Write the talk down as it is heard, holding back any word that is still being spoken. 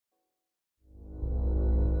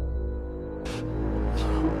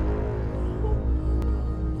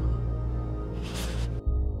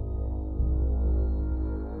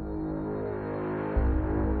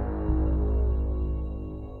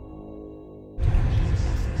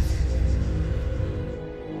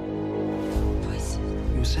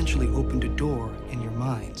potentially opened a door in your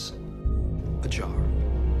minds. Ajar.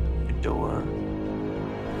 A door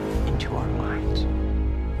into our minds.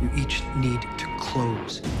 You each need to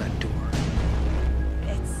close that door.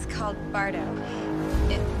 It's called Bardo.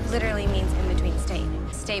 It literally means in-between state.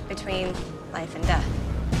 State between life and death.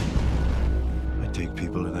 I take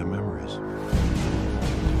people to their memories.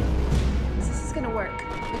 This is gonna work.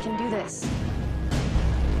 We can do this.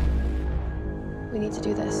 We need to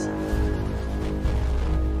do this.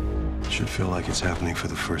 It should feel like it's happening for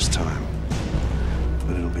the first time.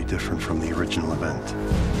 But it'll be different from the original event.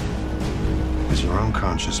 Because your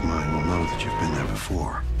unconscious mind will know that you've been there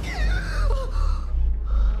before.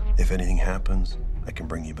 If anything happens, I can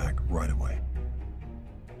bring you back right away.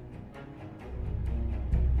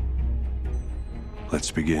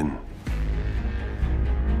 Let's begin.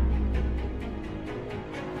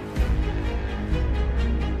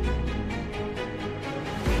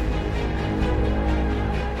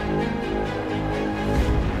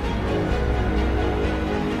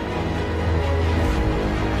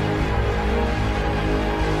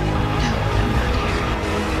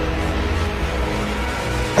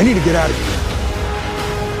 I need to get out of here.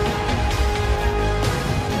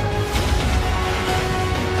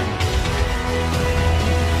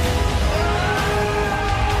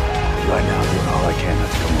 Right now, I'm doing all I can not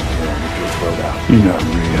to come over here and get your throat out. You're not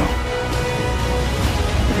real.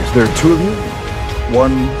 Okay, so there are two of you.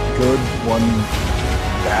 One good, one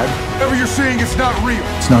bad. Whatever you're saying, it's not real.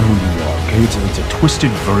 It's not who you are, okay? It's a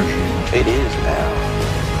twisted version. It is, pal.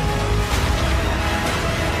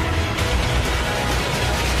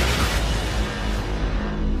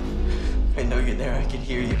 I know you're there. I can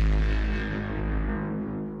hear you.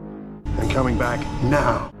 I'm coming back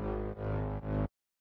now.